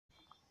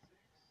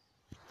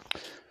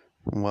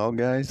Well,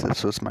 guys,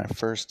 this was my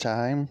first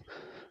time.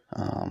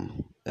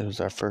 It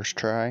was our first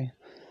try.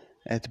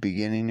 At the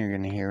beginning, you're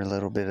going to hear a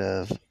little bit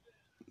of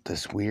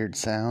this weird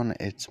sound.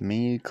 It's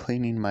me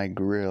cleaning my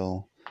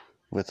grill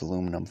with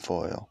aluminum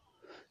foil.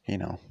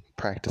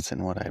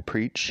 Practicing what I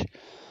preach.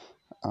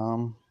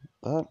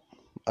 But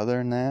other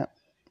than that,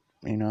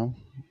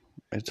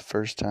 it's the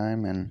first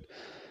time, and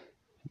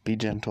be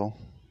gentle,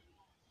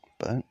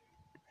 but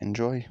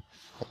enjoy.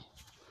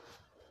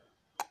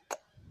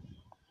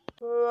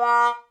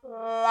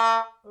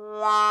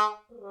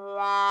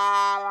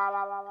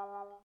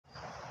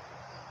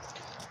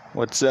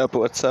 What's up?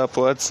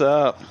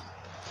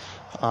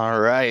 All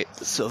right,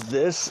 so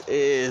this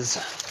is,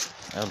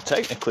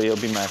 technically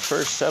it'll be my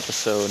first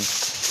episode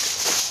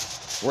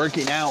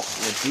working out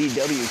with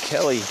D.W.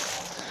 Kelly.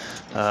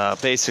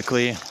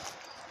 Basically,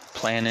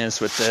 plan is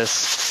with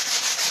this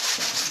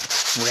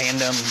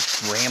random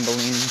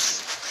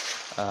ramblings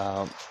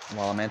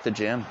while I'm at the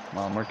gym,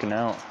 while I'm working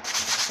out.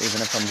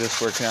 Even if I'm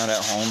just working out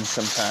at home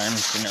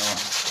sometimes,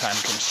 time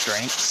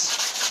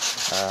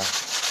constraints.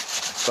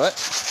 But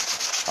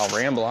I'll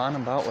ramble on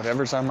about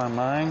whatever's on my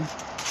mind.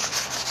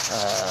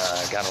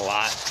 I got a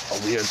lot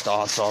of weird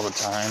thoughts all the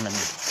time, and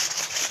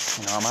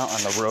I'm out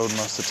on the road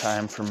most of the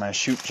time for my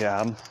shoot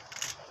job, and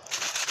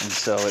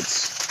so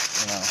it's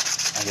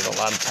I get a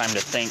lot of time to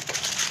think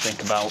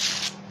about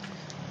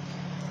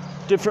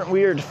different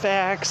weird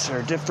facts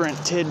or different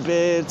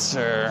tidbits,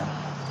 or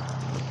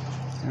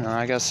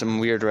I got some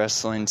weird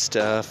wrestling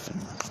stuff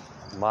and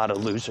a lot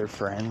of loser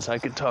friends I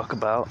could talk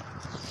about.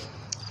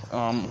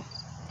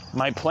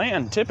 My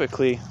plan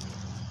typically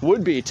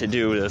would be to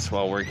do this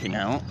while working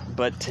out,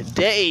 but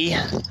today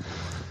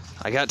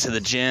I got to the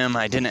gym.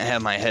 I didn't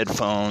have my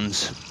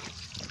headphones.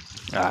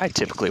 I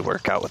typically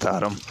work out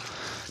without them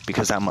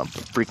because I'm a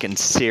freaking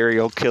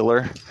serial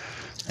killer,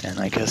 and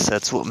I guess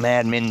that's what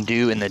madmen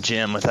do in the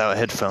gym without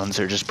headphones.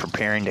 They're just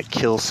preparing to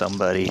kill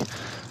somebody.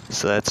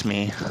 So that's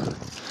me.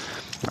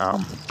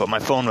 But my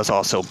phone was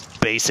also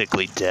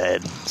basically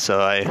dead,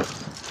 so I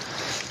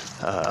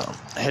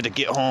had to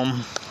get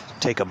home,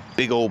 take a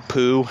big old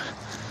poo,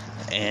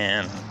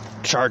 and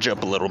charge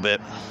up a little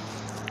bit.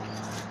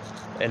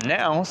 And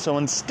now, so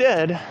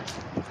instead,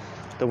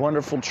 the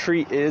wonderful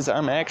treat is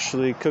I'm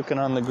actually cooking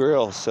on the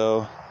grill.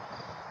 So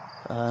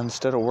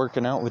instead of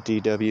working out with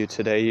DW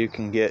today, you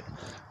can get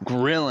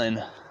grilling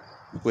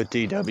with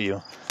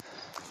DW.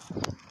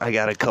 I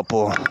got a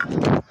couple,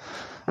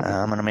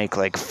 I'm going to make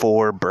like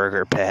 4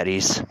 burger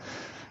patties.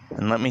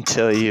 And let me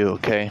tell you,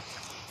 okay,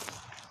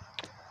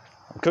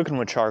 I'm cooking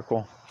with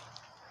charcoal.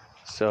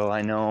 So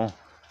I know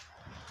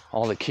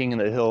all the King of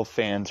the Hill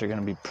fans are going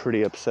to be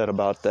pretty upset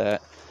about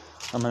that.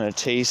 I'm going to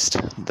taste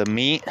the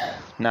meat,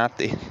 I'm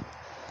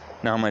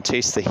going to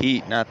taste the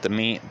heat, not the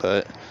meat,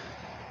 but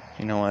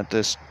you know what,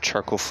 this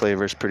charcoal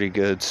flavor is pretty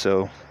good,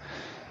 so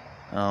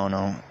I don't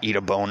know, eat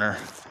a boner.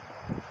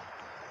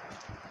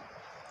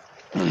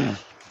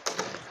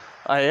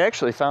 I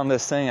actually found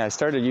this thing. I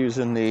started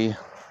using the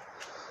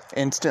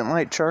Instant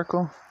Light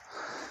charcoal,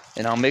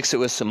 and I'll mix it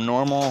with some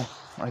normal,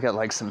 I got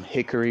like some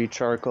hickory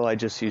charcoal, I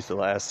just used the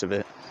last of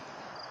it,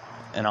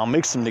 and I'll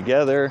mix them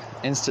together,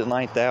 Instant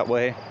Light that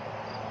way.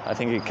 I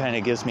think it kind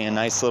of gives me a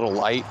nice little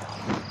light,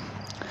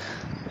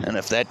 and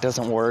if that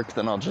doesn't work,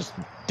 then I'll just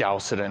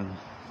douse it in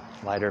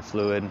lighter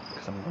fluid,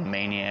 because I'm a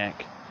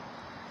maniac.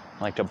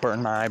 I like to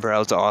burn my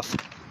eyebrows off.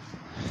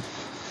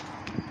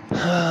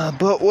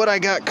 But what I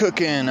got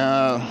cooking,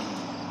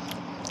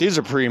 these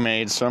are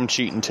pre-made, so I'm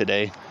cheating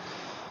today.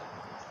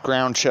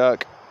 Ground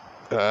chuck,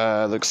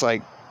 looks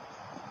like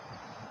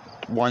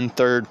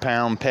 1/3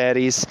 pound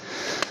patties.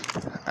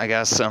 I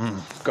got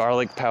some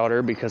garlic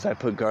powder because I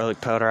put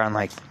garlic powder on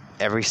like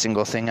every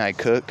single thing I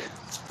cook.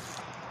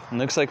 And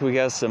looks like we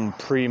got some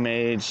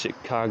pre-made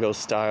Chicago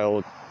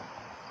style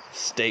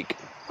steak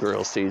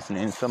grill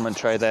seasoning, so I'm gonna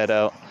try that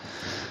out.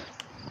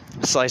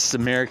 Sliced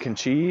American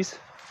cheese.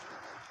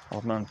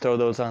 I'm gonna throw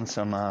those on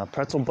some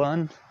pretzel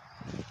bun.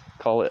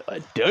 Call it a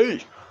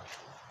day.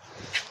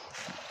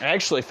 I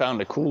actually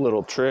found a cool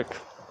little trick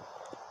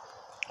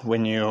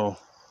when you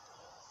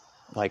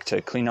like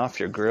to clean off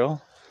your grill,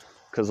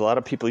 because a lot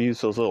of people use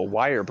those little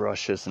wire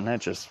brushes, and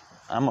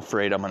I'm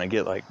afraid I'm gonna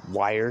get like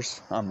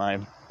wires on my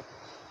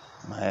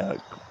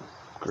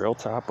grill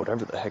top,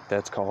 whatever the heck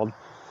that's called.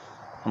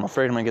 I'm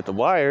afraid I'm gonna get the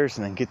wires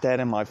and then get that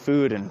in my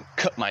food and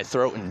cut my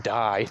throat and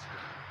die.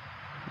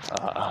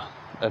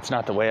 That's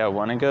not the way I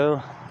want to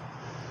go.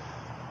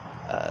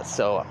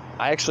 So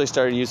I actually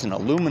started using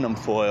aluminum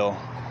foil,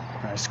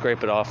 and I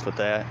scrape it off with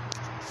that.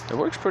 It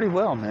works pretty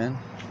well, man.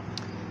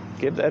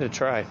 Give that a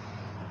try.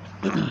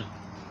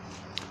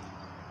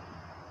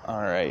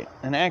 Alright,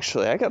 and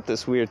actually I got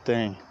this weird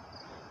thing.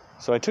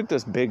 So I took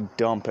this big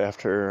dump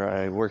after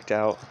I worked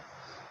out.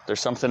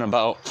 There's something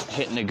about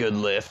hitting a good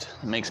lift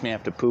that makes me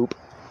have to poop.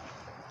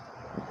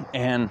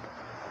 And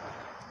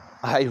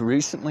I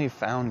recently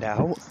found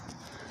out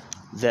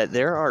that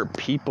there are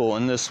people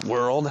in this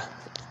world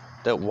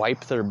that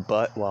wipe their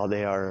butt while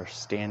they are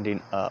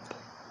standing up.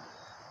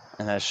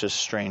 And that's just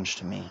strange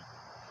to me.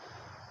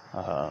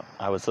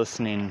 I was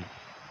listening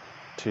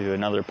to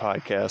another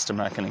podcast. I'm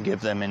not going to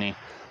give them any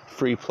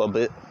free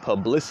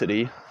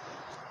publicity,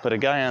 but a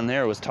guy on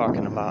there was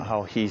talking about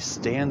how he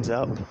stands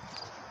up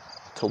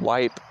to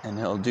wipe, and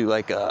he'll do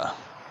like a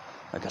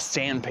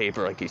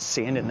sandpaper, like he's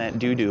sanding that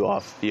doo-doo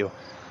off of you,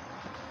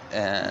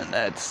 and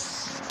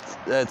that's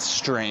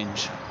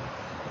strange.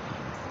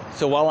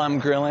 So while I'm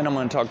grilling, I'm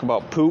going to talk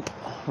about poop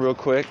real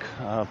quick.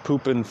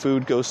 Poop and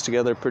food goes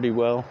together pretty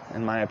well,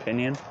 in my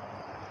opinion.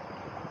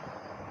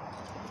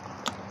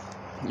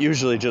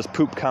 Usually just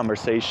poop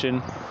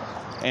conversation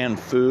and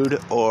food,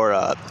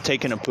 or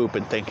taking a poop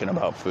and thinking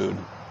about food.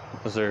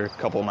 Those are a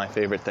couple of my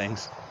favorite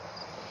things.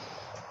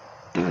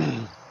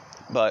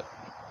 But,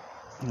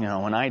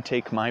 when I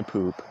take my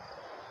poop,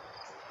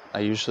 I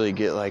usually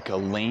get like a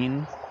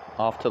lean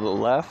off to the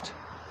left,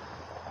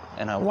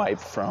 and I wipe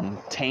from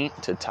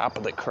taint to top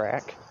of the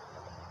crack.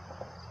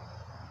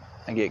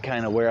 I get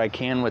kind of where I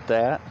can with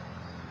that,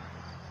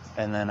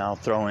 and then I'll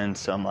throw in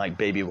some like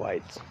baby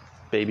wipes,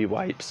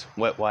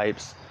 wet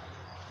wipes,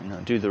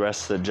 do the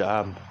rest of the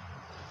job.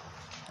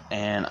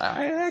 And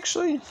I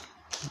actually,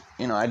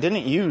 I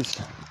didn't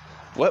use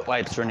wet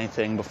wipes or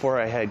anything before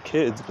I had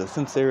kids, but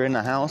since they were in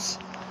the house,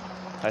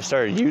 I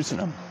started using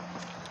them.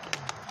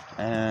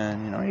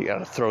 And, you got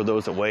to throw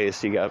those away,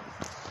 so you got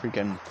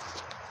freaking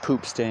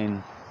poop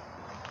stain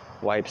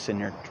wipes in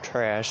your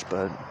trash,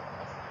 but,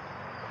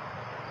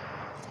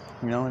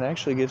 it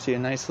actually gives you a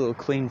nice little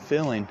clean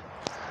feeling.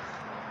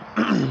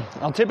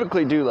 I'll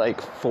typically do like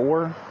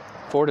 4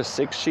 to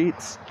 6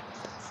 sheets.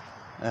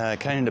 It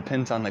kind of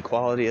depends on the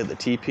quality of the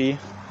TP.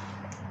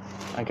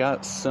 I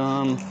got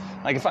some,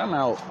 like if I'm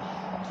out,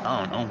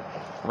 I don't know,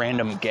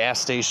 random gas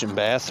station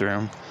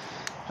bathroom,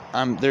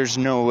 there's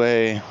no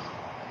way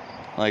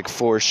like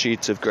 4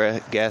 sheets of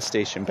gas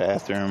station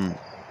bathroom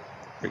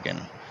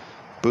freaking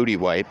booty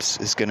wipes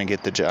is going to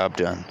get the job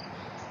done.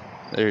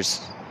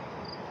 There's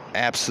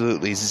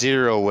absolutely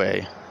zero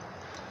way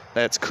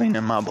that's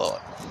cleaning my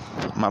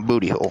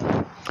booty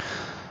hole.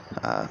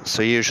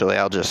 So usually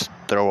I'll just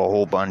throw a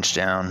whole bunch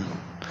down,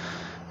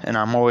 and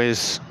I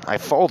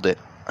fold it.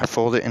 I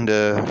fold it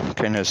into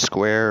kind of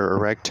square or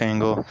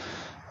rectangle,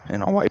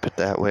 and I'll wipe it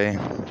that way.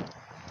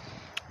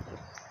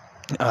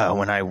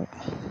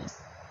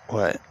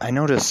 I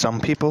notice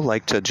some people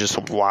like to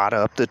just wad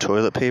up the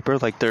toilet paper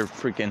like they're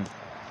freaking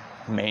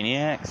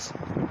maniacs,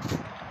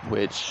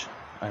 which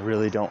I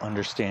really don't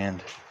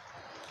understand.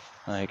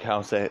 Like,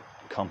 how's that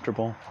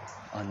comfortable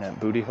on that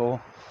booty hole?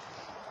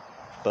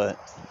 But,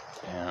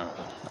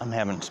 I'm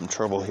having some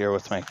trouble here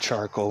with my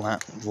charcoal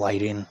not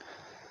lighting.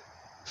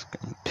 It's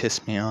gonna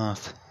piss me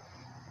off.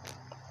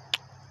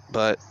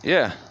 But,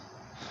 yeah,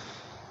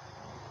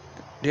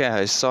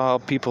 I saw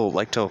people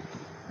like to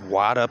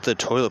wad up the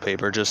toilet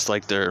paper just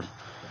like they're...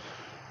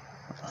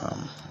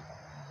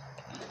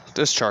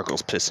 this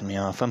charcoal's pissing me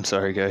off. I'm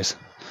sorry, guys.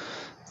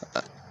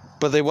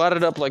 But they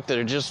wadded up like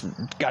they just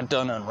got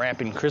done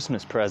unwrapping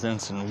Christmas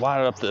presents, and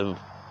wadded up the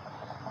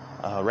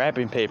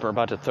wrapping paper,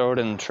 about to throw it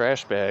in the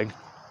trash bag.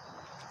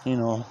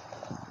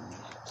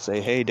 Say,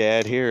 hey,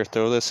 Dad, here,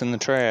 throw this in the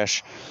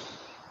trash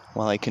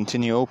while I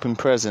continue open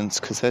presents,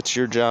 because that's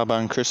your job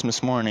on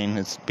Christmas morning,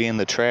 is being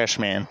the trash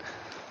man.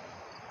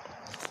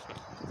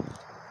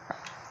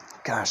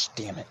 Gosh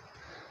damn it.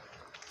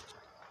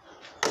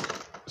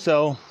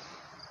 So,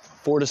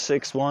 4 to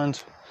 6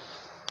 ones.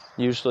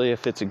 Usually,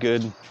 if it's a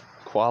good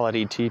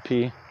quality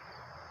TP,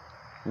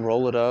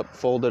 roll it up,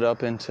 fold it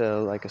up into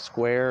like a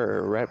square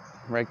or a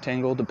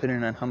rectangle,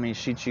 depending on how many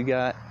sheets you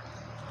got,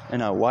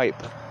 and a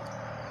wipe.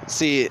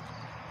 See,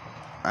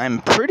 I'm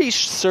pretty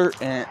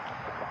certain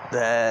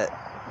that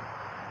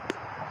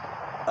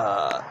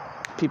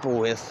people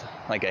with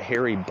like a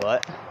hairy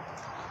butt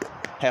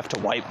have to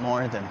wipe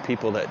more than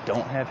people that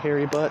don't have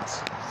hairy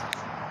butts.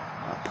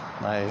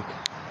 Like,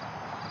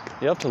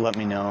 you have to let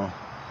me know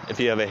if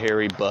you have a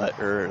hairy butt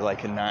or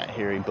like a not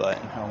hairy butt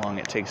and how long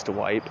it takes to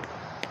wipe.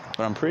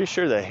 But I'm pretty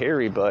sure the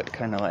hairy butt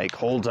kind of like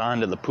holds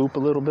on to the poop a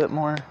little bit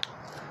more.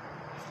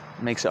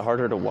 Makes it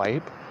harder to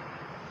wipe.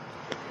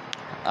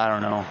 I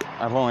don't know.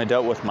 I've only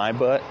dealt with my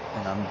butt,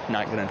 and I'm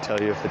not going to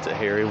tell you if it's a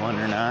hairy one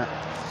or not.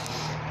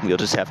 You'll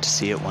just have to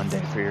see it one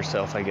day for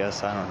yourself, I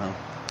guess. I don't know.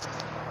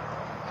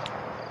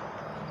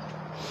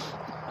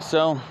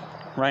 So,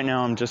 right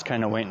now I'm just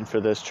kind of waiting for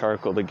this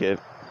charcoal to get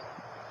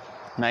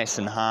nice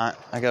and hot.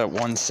 I got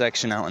one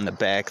section out in the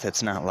back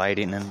that's not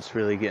lighting, and it's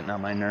really getting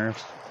on my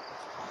nerves.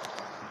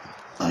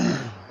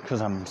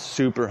 Because I'm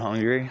super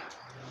hungry.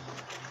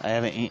 I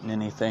haven't eaten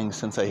anything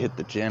since I hit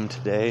the gym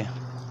today.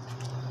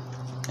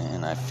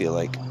 And I feel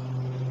like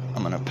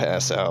I'm going to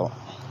pass out.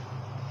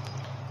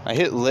 I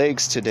hit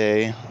legs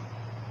today,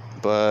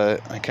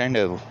 but I kind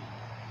of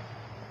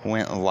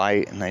went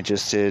light, and I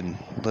just did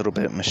a little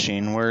bit of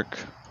machine work,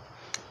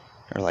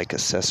 or like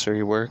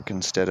accessory work,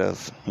 instead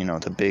of,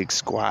 the big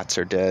squats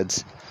or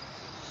deads.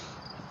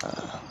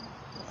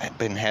 I've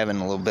been having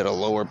a little bit of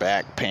lower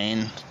back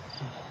pain,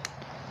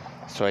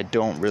 so I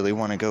don't really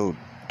want to go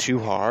too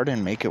hard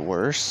and make it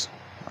worse.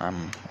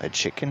 I'm a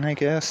chicken, I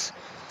guess,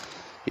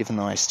 even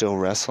though I still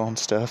wrestle and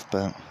stuff,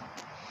 but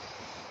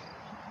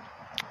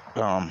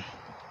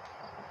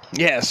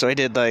yeah, so I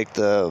did like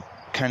the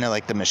kind of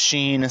like the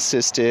machine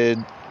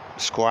assisted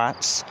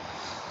squats.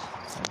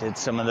 I did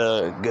some of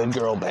the good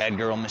girl, bad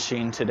girl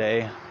machine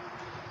today.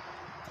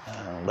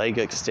 Leg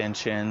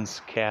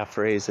extensions, calf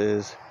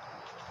raises.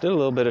 Did a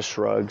little bit of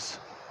shrugs.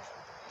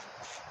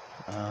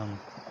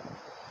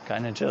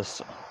 Kind of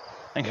just, I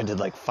think I did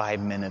like 5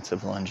 minutes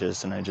of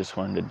lunges and I just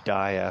wanted to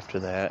die after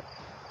that.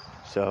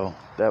 So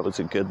that was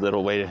a good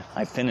little way to,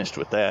 I finished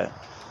with that.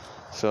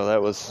 So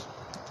that was,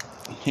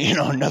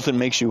 nothing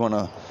makes you want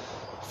to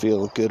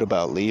feel good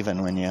about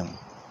leaving when you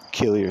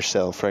kill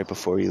yourself right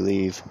before you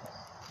leave.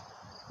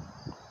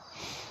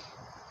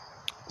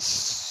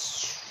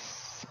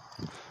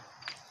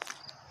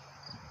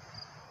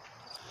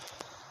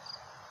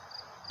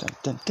 Dun,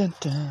 dun, dun,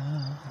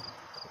 dun.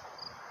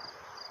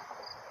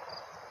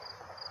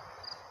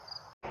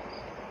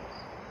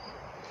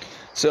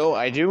 So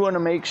I do want to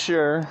make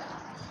sure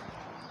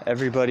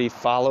everybody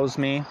follows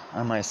me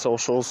on my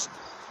socials.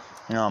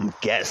 I'm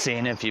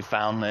guessing if you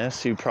found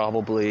this, you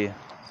probably,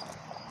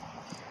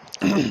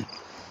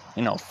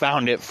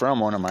 found it from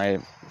one of my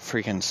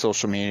freaking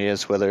social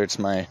medias, whether it's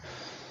my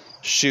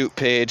shoot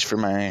page for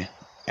my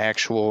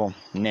actual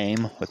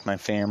name with my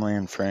family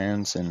and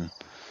friends and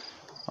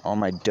all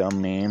my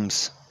dumb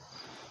memes,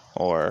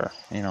 or,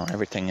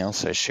 everything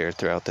else I share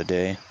throughout the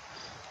day.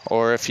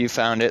 Or if you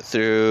found it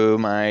through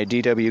my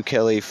DW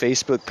Kelly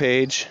Facebook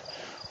page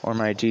or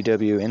my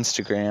DW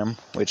Instagram,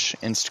 which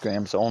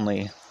Instagram's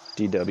only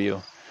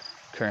DW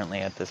currently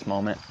at this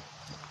moment.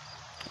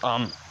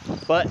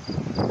 But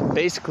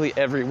basically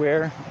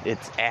everywhere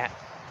it's at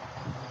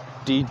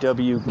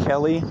DW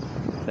Kelly.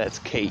 That's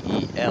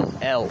KELLEY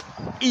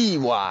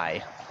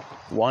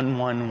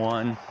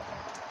 111.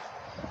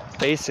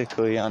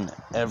 Basically on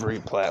every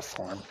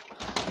platform.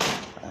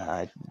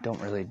 I don't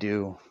really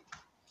do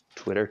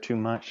Twitter too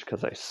much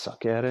because I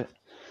suck at it.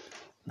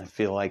 I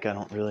feel like I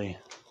don't really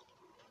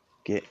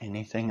get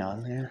anything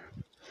on there.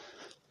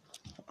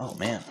 Oh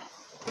man.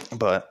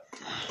 But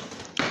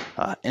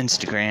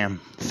Instagram,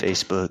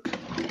 Facebook,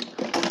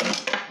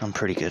 I'm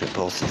pretty good at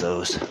both of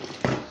those.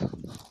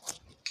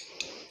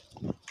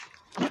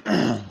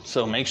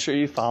 So make sure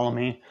you follow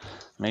me.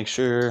 Make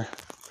sure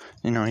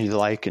you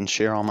like and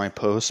share all my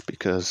posts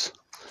because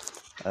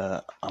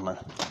I'm a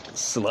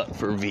slut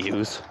for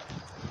views.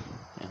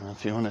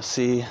 If you want to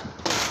see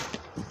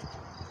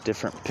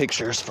different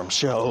pictures from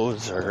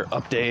shows or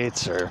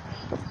updates or,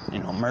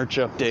 merch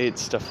updates,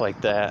 stuff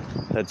like that,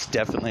 that's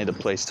definitely the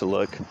place to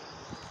look.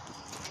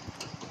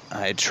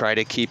 I try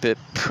to keep it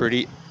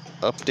pretty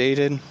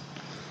updated.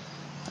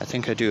 I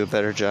think I do a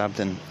better job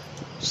than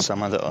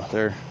some of the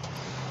other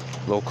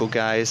local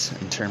guys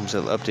in terms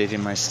of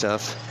updating my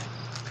stuff.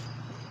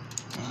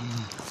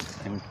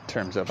 In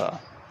terms of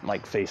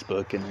like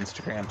Facebook and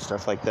Instagram,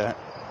 stuff like that.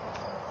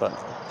 But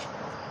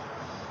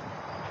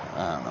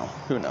I don't know.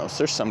 Who knows?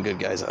 There's some good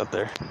guys out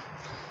there.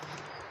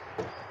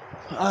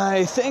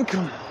 I think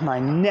my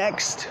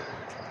next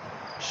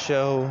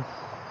show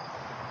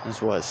is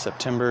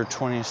September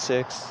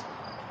 26th.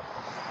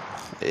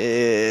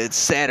 It's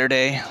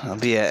Saturday. I'll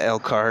be at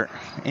Elkhart,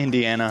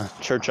 Indiana,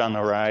 Church on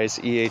the Rise,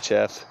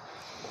 EHF.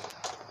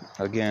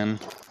 Again,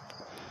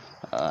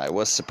 I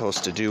was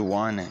supposed to do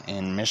one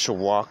in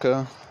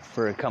Mishawaka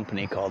for a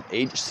company called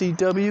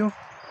HCW.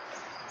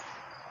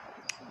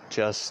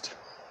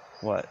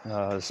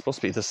 It's supposed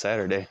to be this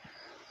Saturday.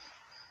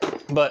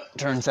 But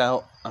turns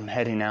out I'm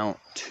heading out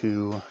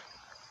to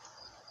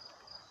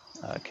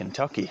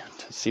Kentucky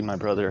to see my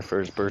brother for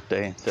his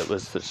birthday. That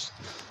was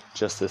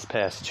just this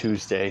past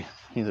Tuesday.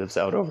 He lives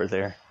out over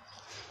there.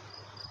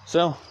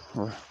 So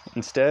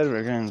instead,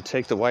 we're going to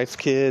take the wife's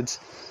kids,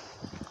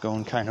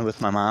 going kind of with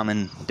my mom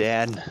and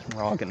dad.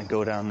 We're all going to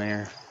go down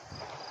there,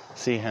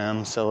 see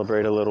him,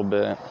 celebrate a little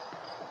bit,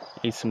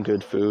 eat some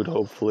good food,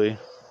 hopefully,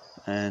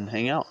 and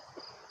hang out.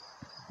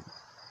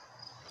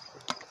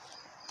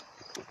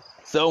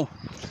 So,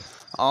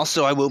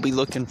 also, I will be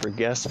looking for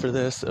guests for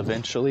this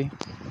eventually.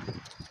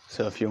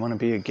 So if you want to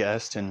be a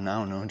guest and, I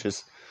don't know,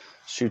 just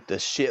shoot the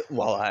shit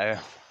while I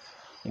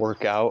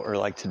work out, or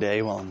like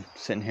today while I'm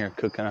sitting here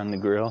cooking on the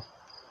grill,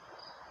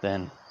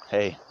 then,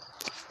 hey,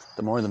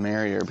 the more the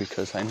merrier,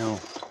 because I know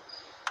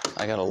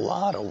I got a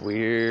lot of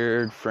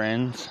weird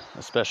friends,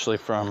 especially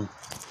from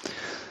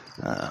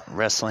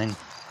wrestling.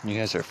 You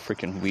guys are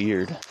freaking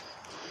weird.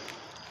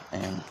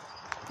 And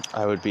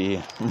I would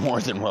be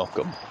more than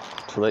welcome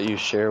to let you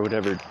share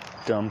whatever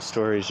dumb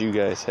stories you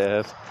guys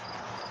have.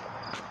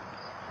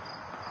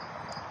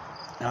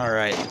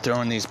 Alright,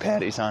 throwing these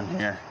patties on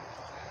here.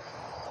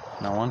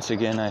 Now once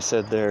again, I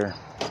said they're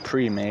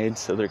pre-made,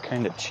 so they're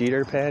kind of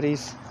cheater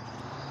patties.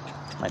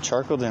 My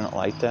charcoal didn't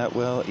like that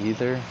well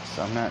either,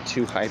 so I'm not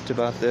too hyped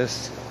about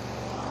this.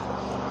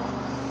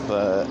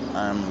 But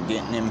I'm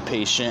getting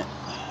impatient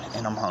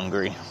and I'm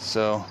hungry,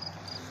 so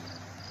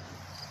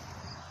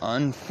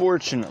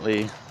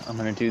unfortunately, I'm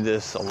going to do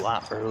this a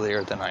lot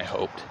earlier than I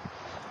hoped.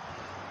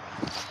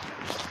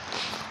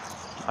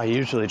 I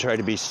usually try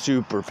to be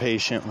super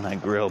patient when I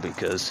grill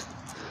because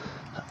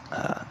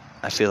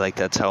I feel like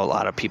that's how a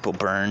lot of people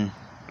burn.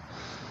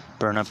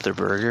 burn up their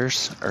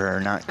burgers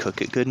or not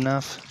cook it good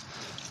enough,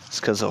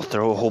 it's because they'll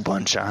throw a whole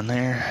bunch on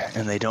there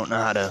and they don't know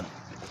how to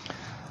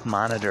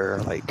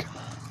monitor like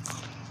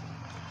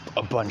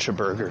a bunch of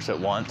burgers at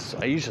once. So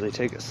I usually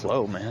take it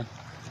slow, man.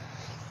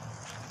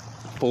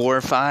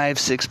 4, 5,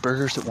 6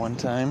 burgers at one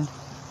time.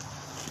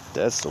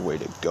 That's the way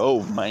to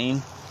go,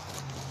 man.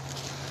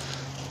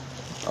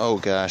 Oh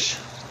gosh,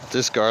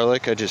 this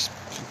garlic, I just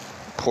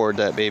poured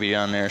that baby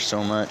on there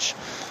so much.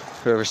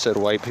 Whoever said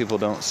white people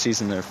don't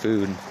season their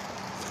food,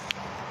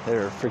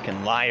 they're a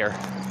freaking liar.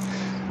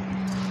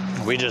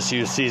 We just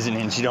use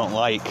seasonings you don't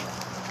like.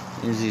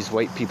 Use these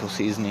white people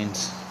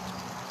seasonings.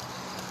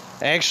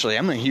 Actually,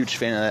 I'm a huge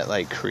fan of that,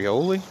 like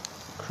Creole. I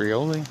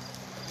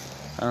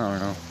don't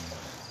know,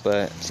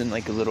 but it's in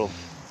like a little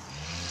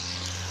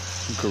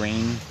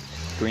green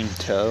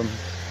tub,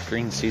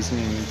 green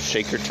seasoning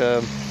shaker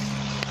tub,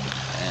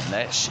 and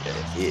that shit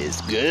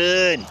is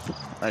good.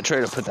 I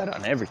try to put that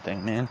on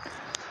everything, man.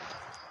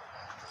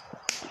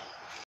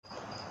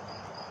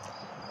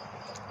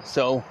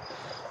 So,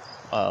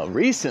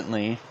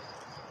 recently,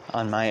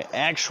 on my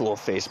actual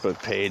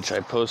Facebook page,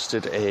 I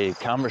posted a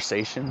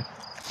conversation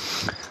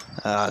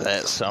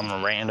that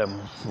some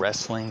random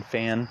wrestling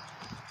fan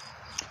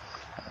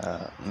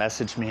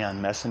messaged me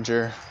on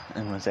Messenger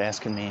and was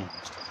asking me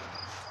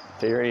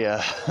very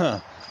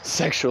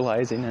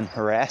sexualizing and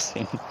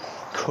harassing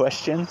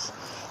questions.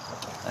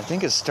 I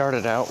think it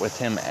started out with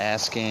him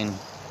asking,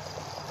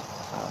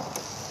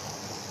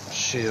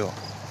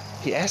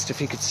 he asked if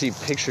he could see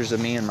pictures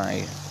of me in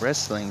my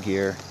wrestling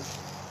gear,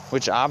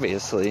 which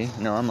obviously,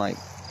 I'm like,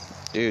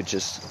 dude,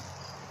 just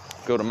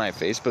go to my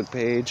Facebook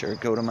page or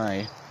go to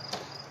my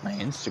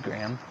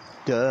Instagram.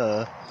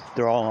 Duh.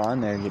 They're all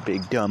on there, you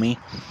big dummy.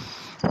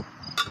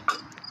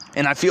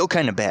 And I feel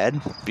kind of bad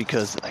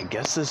because I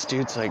guess this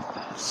dude's like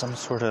some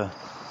sort of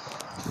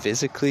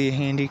physically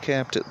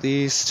handicapped at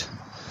least.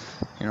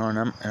 And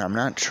I'm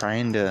not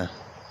trying to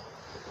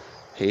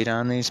hate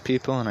on these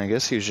people, and I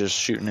guess he was just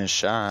shooting his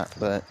shot,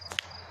 but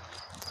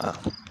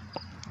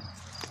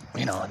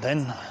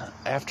then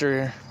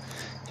after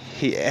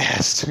he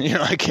asked,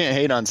 I can't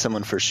hate on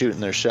someone for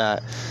shooting their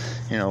shot.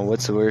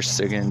 What's the worst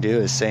they're gonna do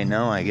is say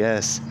no, I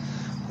guess.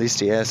 At least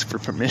he asked for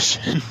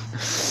permission.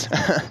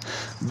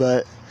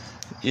 But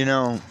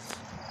I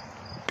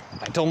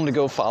told him to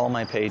go follow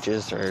my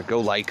pages or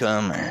go like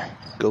them or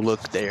go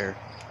look there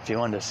if you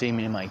wanted to see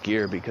me in my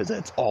gear, because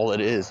that's all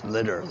it is,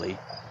 literally.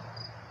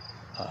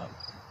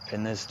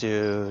 And this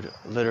dude,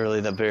 literally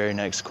the very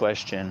next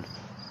question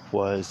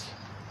was,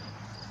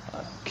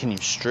 can you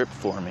strip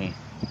for me?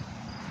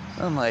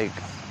 I'm like,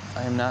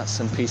 I am not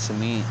some piece of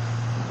meat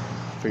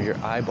for your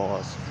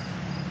eyeballs.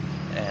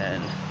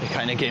 And it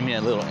kind of gave me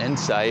a little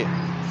insight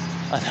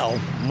on how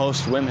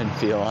most women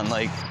feel on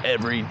like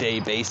everyday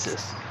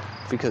basis,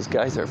 because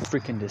guys are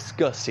freaking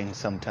disgusting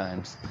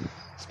sometimes,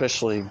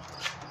 especially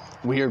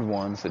weird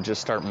ones that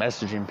just start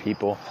messaging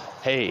people,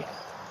 hey,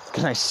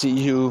 can I see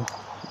you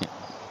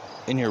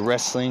in your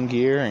wrestling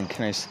gear and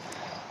can I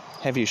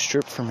have you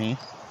strip for me?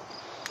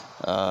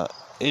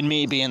 In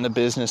me being the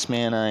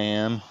businessman I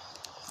am,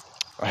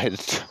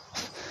 this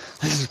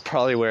is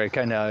probably where I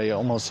kind of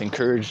almost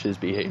encouraged his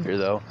behavior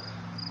though.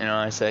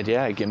 I said,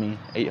 yeah, give me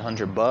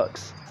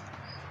 $800.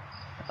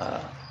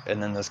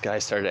 And then this guy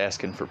started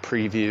asking for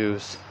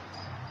previews.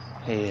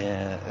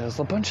 It was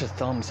a bunch of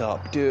thumbs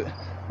up. Dude,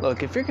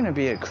 look, if you're going to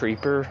be a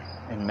creeper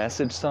and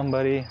message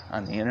somebody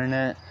on the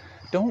internet,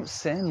 don't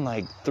send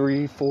like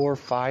 3, 4,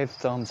 5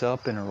 thumbs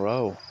up in a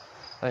row.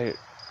 Like,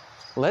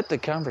 let the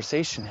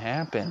conversation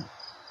happen.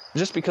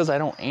 Just because I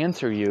don't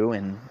answer you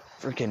in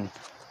freaking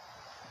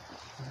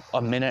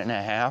a minute and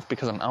a half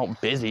because I'm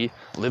out busy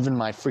living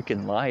my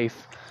freaking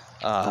life,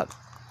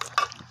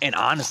 and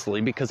honestly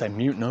because I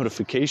mute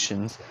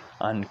notifications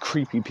on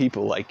creepy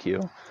people like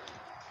you,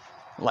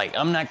 like,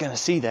 I'm not gonna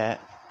see that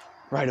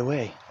right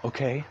away,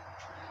 okay?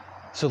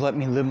 So let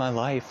me live my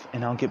life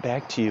and I'll get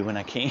back to you when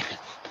I can.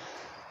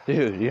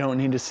 Dude, you don't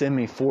need to send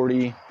me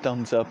 40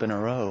 thumbs up in a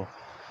row.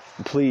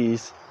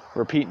 Please,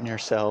 repeating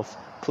yourself,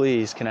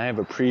 please, can I have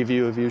a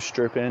preview of you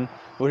stripping?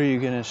 What are you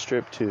gonna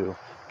strip to?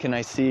 Can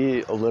I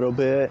see a little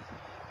bit?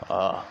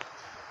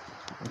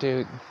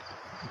 Dude,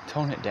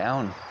 tone it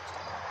down.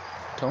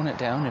 Tone it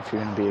down if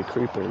you're gonna be a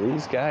creeper.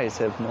 These guys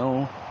have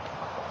no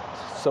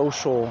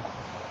social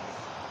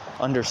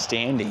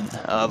understanding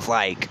of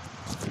like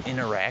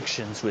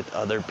interactions with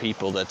other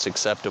people that's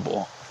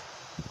acceptable.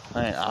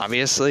 I mean,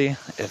 obviously,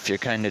 if you're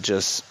kind of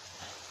just,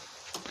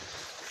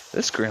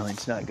 this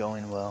grilling's not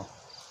going well.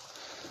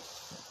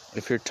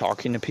 If you're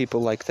talking to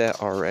people like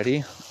that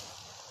already,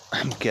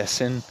 I'm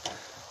guessing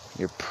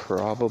you're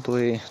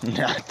probably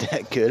not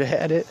that good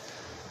at it.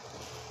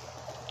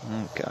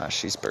 Oh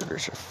gosh, these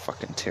burgers are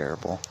fucking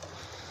terrible.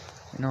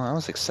 I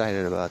was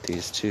excited about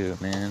these too,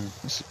 man.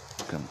 This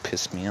is gonna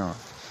piss me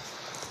off.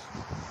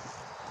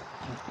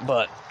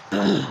 But,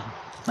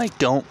 like,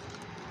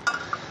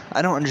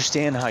 I don't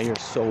understand how you're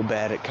so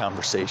bad at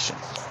conversation.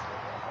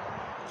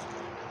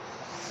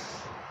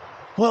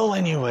 Well,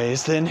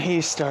 anyways, then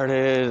he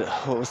started,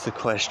 what was the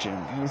question?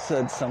 He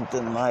said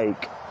something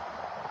like,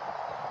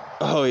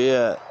 Oh,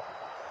 yeah.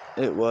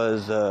 It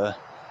was,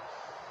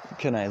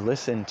 can I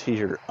listen to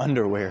your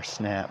underwear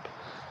snap?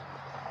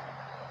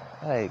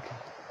 Like,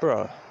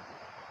 bro.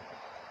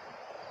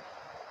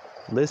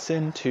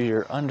 Listen to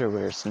your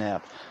underwear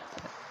snap.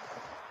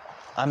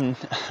 I'm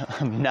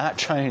not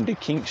trying to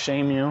kink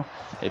shame you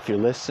if you're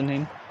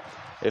listening.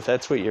 If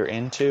that's what you're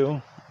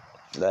into,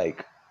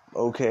 like,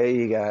 okay,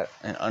 you got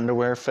an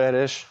underwear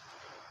fetish.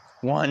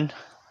 One,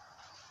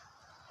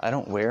 I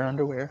don't wear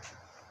underwear.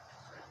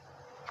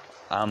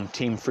 I'm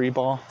Team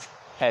Freeball.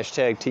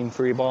 Hashtag Team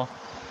Freeball.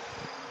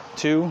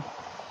 Two,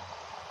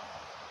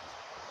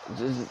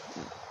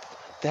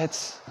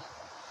 that's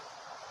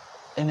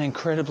an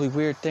incredibly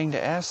weird thing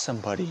to ask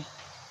somebody.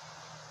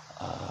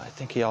 I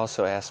think he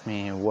also asked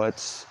me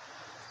what's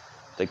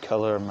the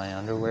color of my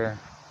underwear.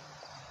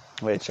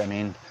 Which, I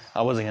mean,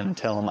 I wasn't going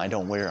to tell him I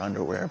don't wear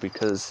underwear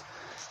because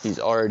he's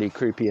already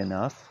creepy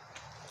enough.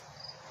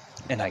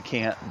 And I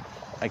can't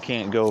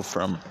go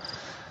from,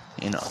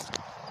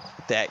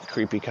 that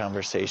creepy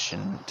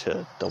conversation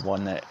to the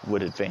one that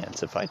would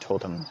advance if I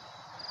told him,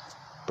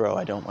 bro,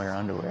 I don't wear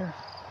underwear.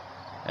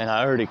 And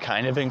I already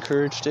kind of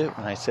encouraged it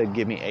when I said,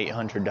 give me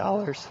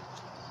 $800.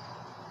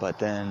 But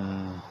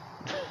then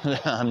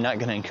I'm not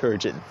going to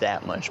encourage it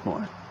that much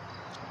more.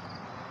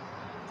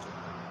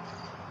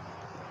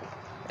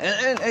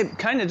 And it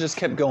kind of just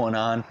kept going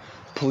on.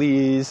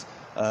 Please,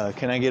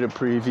 can I get a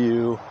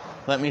preview?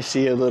 Let me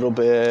see a little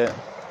bit.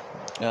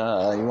 You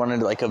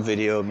wanted like a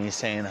video of me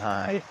saying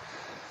hi.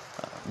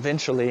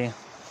 Eventually,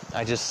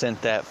 I just sent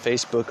that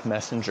Facebook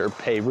Messenger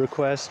pay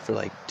request for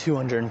like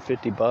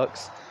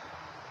 $250.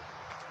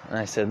 And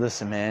I said,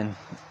 listen, man,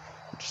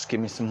 just give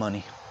me some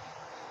money.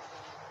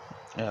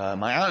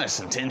 My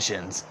honest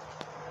intentions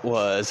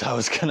was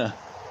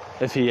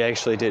if he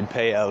actually did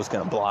pay, I was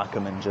going to block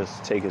him and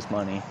just take his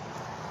money.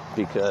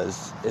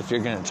 Because if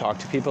you're going to talk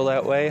to people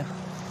that way,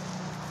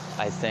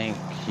 I think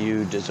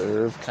you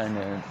deserve kind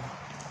of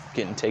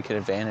getting taken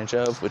advantage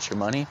of with your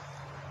money.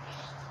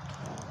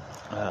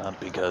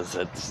 Because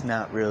it's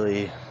not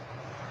really,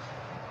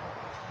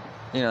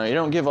 you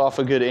don't give off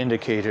a good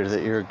indicator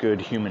that you're a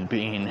good human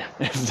being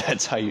if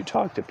that's how you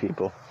talk to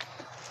people.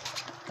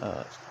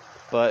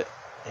 But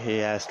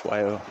he asked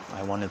why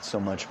I wanted so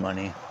much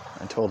money.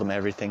 I told him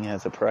everything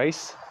has a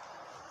price.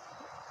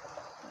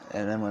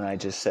 And then when I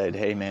just said,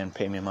 hey man,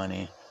 pay me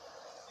money,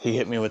 he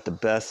hit me with the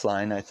best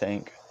line, I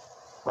think,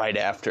 right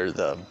after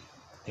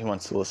he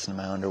wants to listen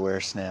to my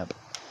underwear snap.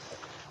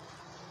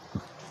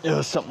 It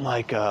was something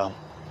like,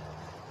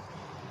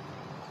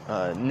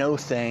 no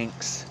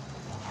thanks,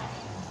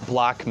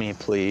 block me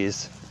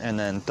please, and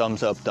then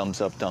thumbs up,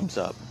 thumbs up, thumbs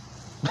up.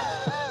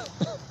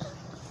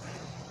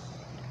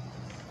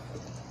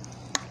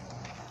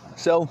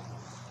 So,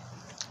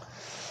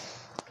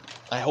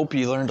 I hope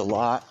you learned a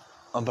lot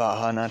about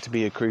how not to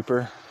be a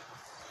creeper.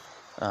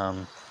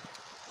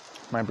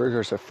 My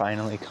burgers are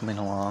finally coming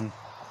along.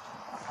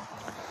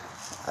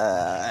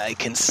 I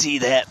can see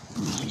that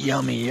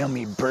yummy,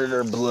 yummy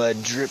burger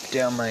blood drip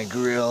down my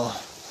grill.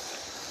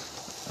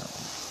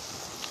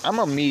 I'm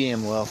a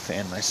medium well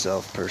fan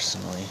myself,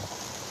 personally.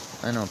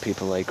 I know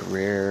people like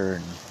rare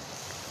and,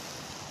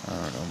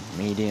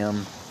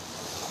 medium.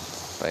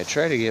 But I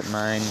try to get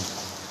mine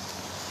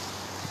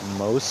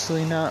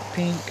mostly not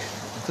pink.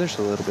 If there's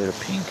a little bit of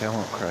pink, I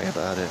won't cry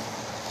about it.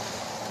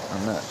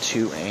 I'm not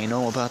too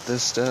anal about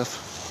this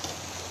stuff.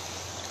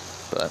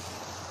 But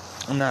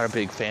I'm not a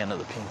big fan of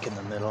the pink in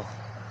the middle.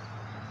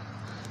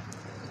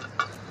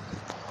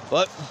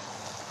 But,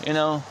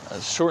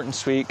 it's short and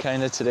sweet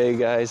kind of today,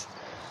 guys.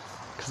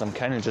 Because I'm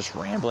kind of just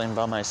rambling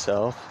by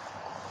myself.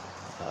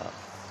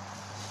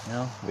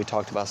 We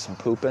talked about some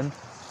pooping.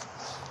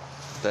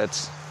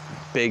 That's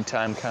big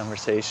time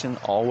conversation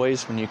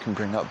always when you can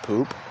bring up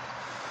poop.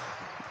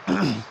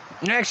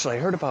 Actually, I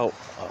heard about,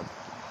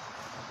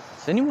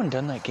 has anyone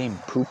done that game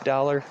Poop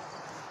Dollar?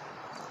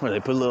 Where they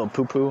put a little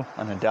poo-poo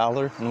on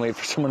 $1 and wait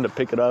for someone to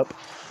pick it up.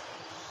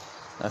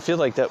 I feel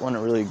like that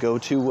wouldn't really go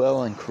too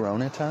well in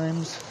Corona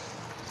times.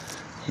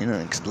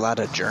 It's a lot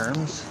of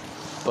germs.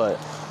 But,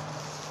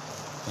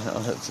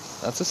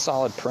 that's a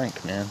solid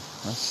prank, man.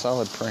 That's a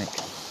solid prank.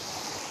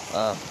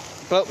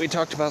 But we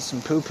talked about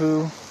some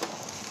poo-poo.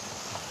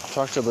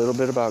 Talked a little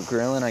bit about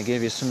grilling. I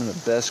gave you some of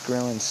the best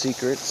grilling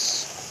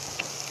secrets.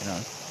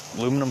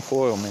 Aluminum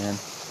foil, man.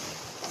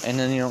 And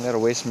then you don't gotta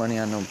waste money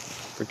on no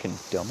freaking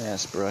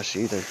dumbass brush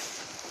either.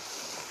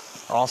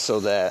 Also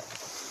that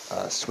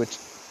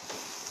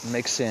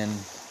mix in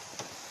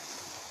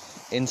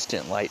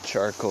instant light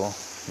charcoal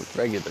with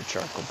regular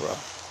charcoal,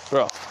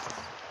 bro.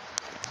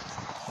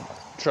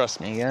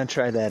 Trust me, you gotta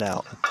try that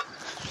out.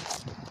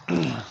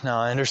 Now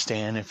I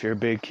understand if you're a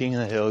big King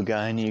of the Hill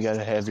guy and you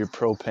gotta have your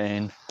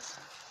propane,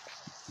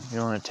 you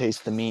don't want to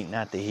taste the meat,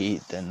 not the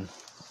heat, then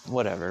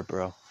whatever,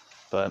 bro.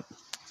 But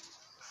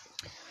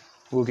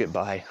we'll get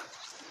by.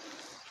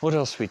 What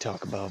else we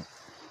talk about?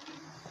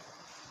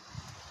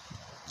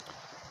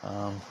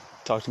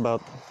 Talked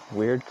about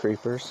weird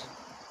creepers.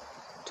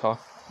 Talk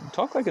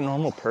like a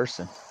normal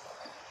person.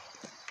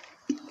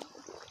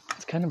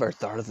 It's kind of our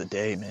thought of the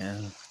day,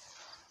 man.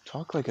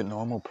 talk like a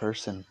normal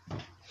person.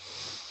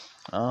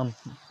 And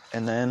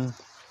then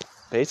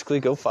basically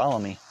go follow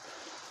me.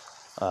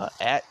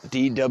 At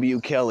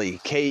DW Kelly,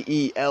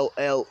 Kelley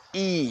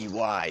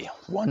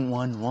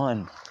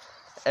 111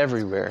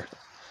 everywhere.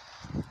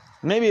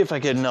 Maybe if I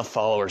get enough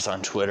followers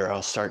on Twitter,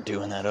 I'll start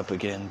doing that up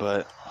again,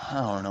 but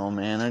I don't know,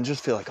 man. I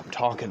just feel like I'm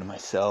talking to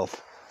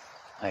myself.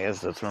 I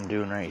guess that's what I'm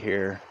doing right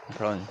here.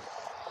 Probably,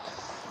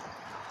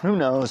 who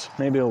knows?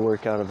 Maybe it'll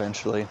work out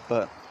eventually,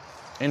 but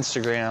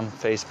Instagram,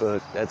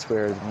 Facebook, that's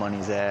where the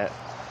money's at.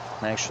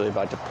 I'm actually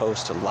about to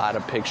post a lot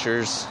of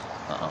pictures,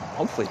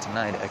 hopefully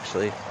tonight,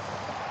 actually.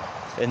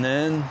 And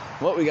then,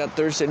 we got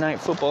Thursday night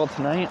football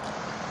tonight.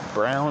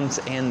 Browns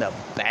and the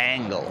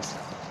Bengals.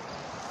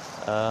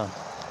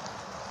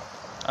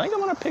 I think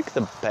I'm going to pick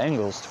the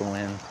Bengals to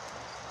win.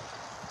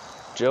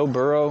 Joe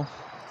Burrow,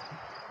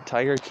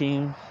 Tiger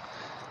King,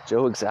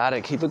 Joe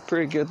Exotic, he looked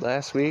pretty good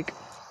last week.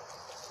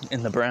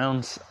 And the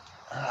Browns,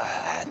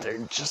 they're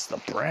just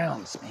the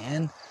Browns,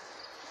 man.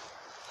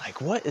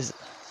 Like, what is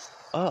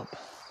up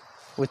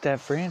with that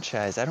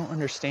franchise? I don't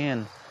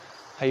understand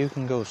how you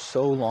can go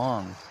so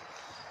long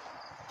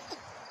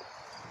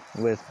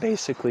with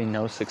basically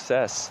no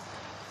success.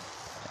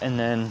 And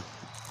then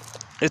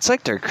it's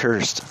like they're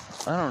cursed.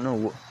 I don't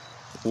know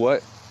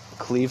what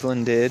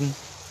Cleveland did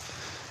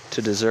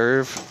to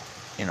deserve,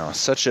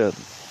 such a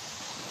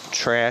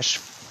trash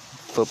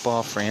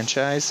football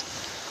franchise.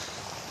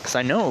 Because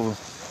I know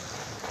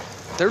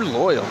they're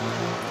loyal.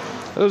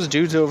 Those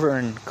dudes over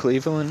in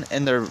Cleveland,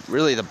 and they're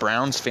really the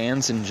Browns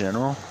fans in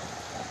general,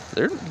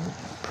 they're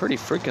pretty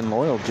freaking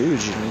loyal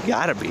dudes. You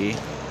gotta be.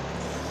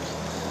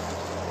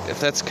 If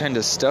that's kind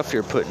of stuff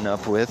you're putting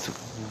up with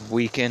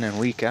week in and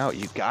week out,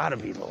 you gotta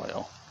be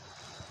loyal.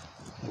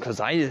 Because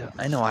I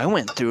know I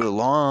went through a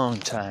long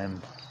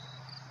time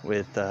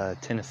with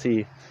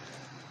Tennessee.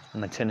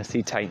 I'm a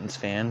Tennessee Titans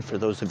fan, for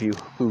those of you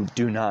who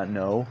do not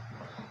know.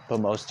 But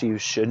most of you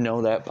should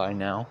know that by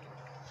now.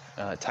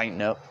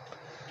 Tighten up.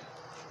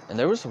 And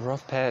there was a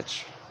rough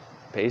patch,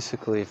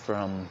 basically,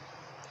 from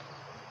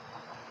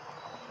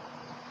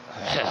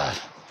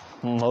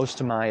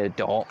most of my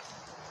adult...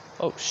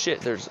 Oh, shit,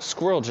 there's a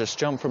squirrel just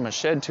jumped from a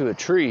shed to a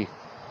tree.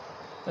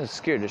 That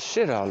scared the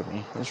shit out of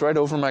me. It was right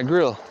over my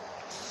grill.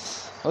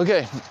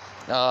 Okay,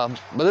 but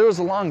there was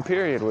a long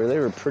period where they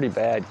were pretty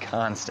bad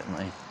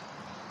constantly.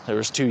 There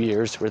was 2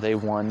 years where they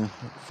won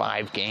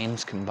 5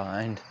 games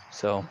combined.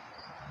 So,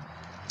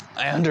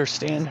 I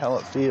understand how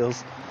it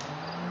feels.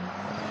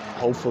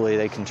 Hopefully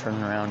they can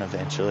turn around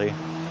eventually.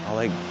 I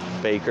like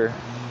Baker.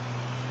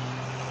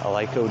 I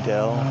like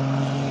Odell,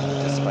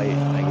 despite,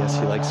 I guess,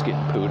 he likes getting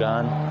pooed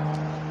on.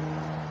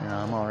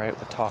 I'm alright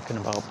with talking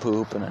about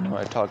poop, and I know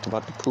I talked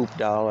about the poop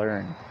dollar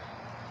and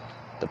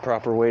the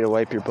proper way to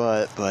wipe your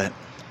butt, but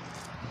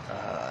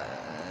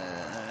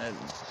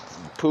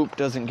poop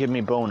doesn't give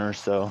me boners,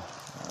 so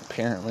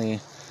apparently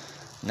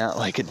not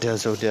like it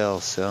does Odell,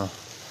 so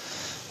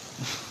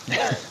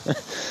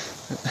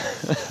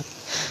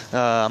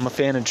I'm a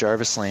fan of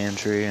Jarvis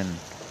Landry, and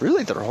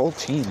really their whole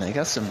team. They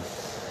got some,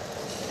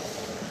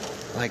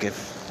 like,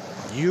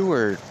 if you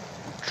were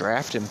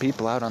drafting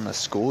people out on the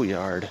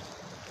schoolyard,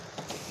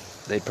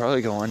 they'd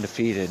probably go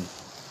undefeated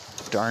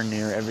darn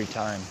near every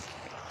time.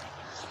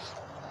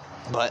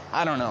 But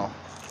I don't know.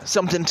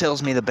 Something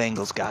tells me the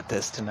Bengals got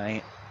this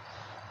tonight.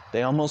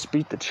 They almost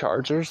beat the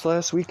Chargers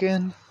last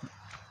weekend,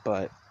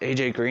 but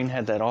AJ Green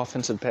had that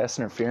offensive pass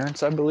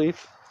interference, I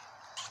believe.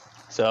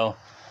 So,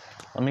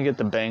 let me get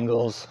the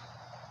Bengals.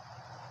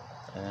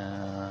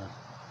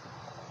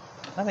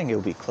 I think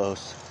it'll be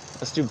close.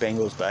 Let's do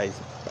Bengals by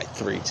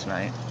 3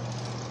 tonight.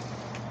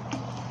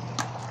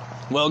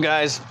 Well,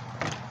 guys,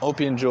 hope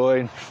you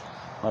enjoyed.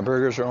 My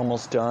burgers are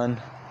almost done.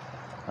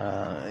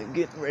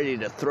 Getting ready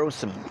to throw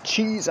some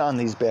cheese on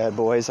these bad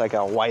boys. I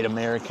got white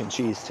American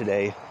cheese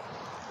today.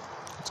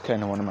 It's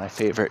kind of one of my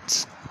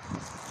favorites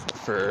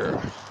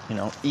for,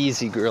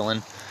 easy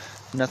grilling.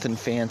 Nothing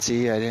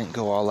fancy. I didn't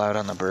go all out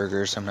on the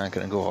burgers. I'm not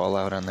going to go all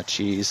out on the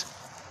cheese.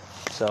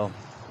 So,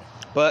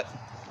 but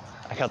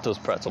I got those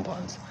pretzel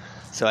buns.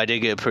 So I did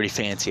get pretty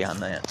fancy on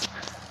that.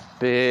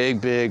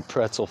 Big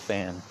pretzel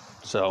fan.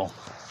 So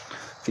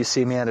if you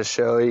see me at a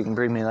show, you can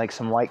bring me like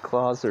some White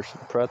Claws or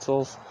some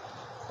pretzels.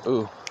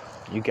 Ooh,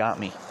 you got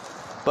me.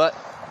 But,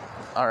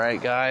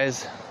 alright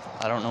guys,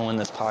 I don't know when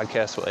this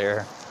podcast will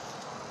air.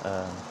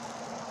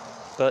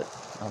 But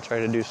I'll try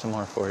to do some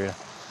more for you.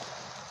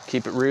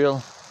 Keep it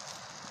real.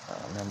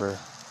 Remember,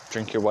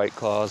 drink your White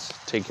Claws,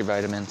 take your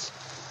vitamins.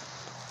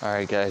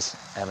 Alright guys,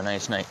 have a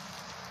nice night.